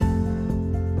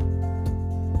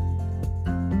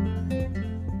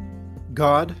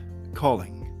God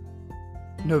Calling,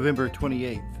 November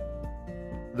 28th.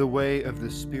 The Way of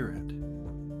the Spirit.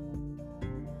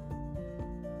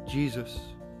 Jesus,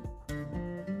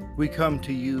 we come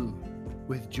to you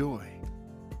with joy.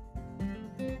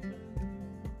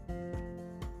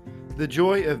 The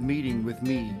joy of meeting with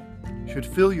me should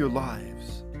fill your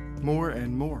lives more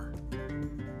and more,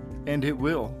 and it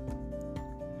will.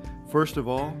 First of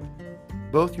all,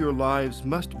 both your lives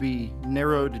must be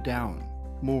narrowed down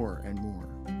more and more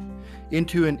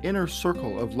into an inner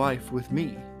circle of life with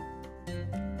me.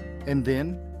 And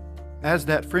then, as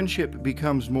that friendship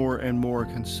becomes more and more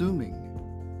consuming,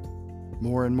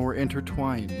 more and more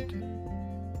intertwined,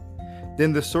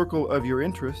 then the circle of your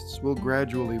interests will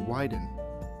gradually widen.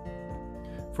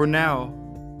 For now,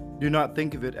 do not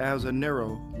think of it as a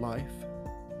narrow life.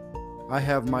 I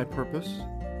have my purpose,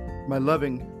 my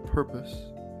loving purpose,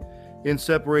 in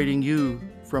separating you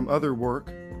from other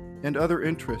work and other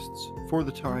interests for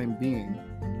the time being.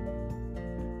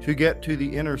 To get to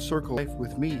the inner circle life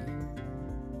with me,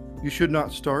 you should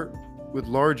not start with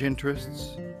large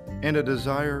interests and a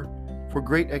desire for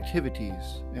great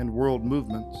activities and world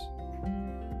movements.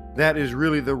 That is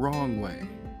really the wrong way.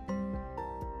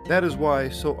 That is why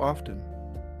so often,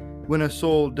 when a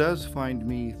soul does find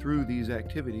me through these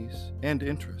activities and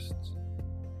interests,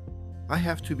 I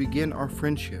have to begin our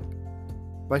friendship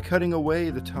by cutting away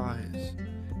the ties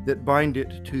that bind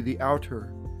it to the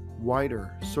outer,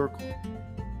 wider circle.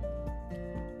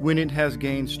 When it has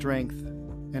gained strength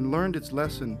and learned its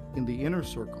lesson in the inner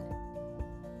circle,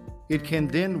 it can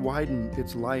then widen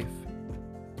its life,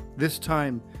 this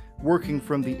time working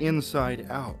from the inside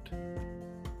out,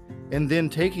 and then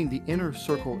taking the inner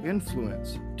circle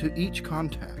influence to each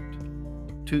contact,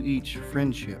 to each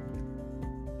friendship.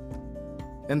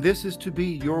 And this is to be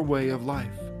your way of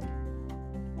life.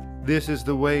 This is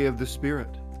the way of the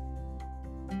Spirit.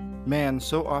 Man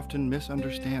so often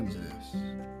misunderstands this.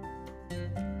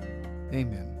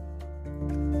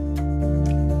 Amen.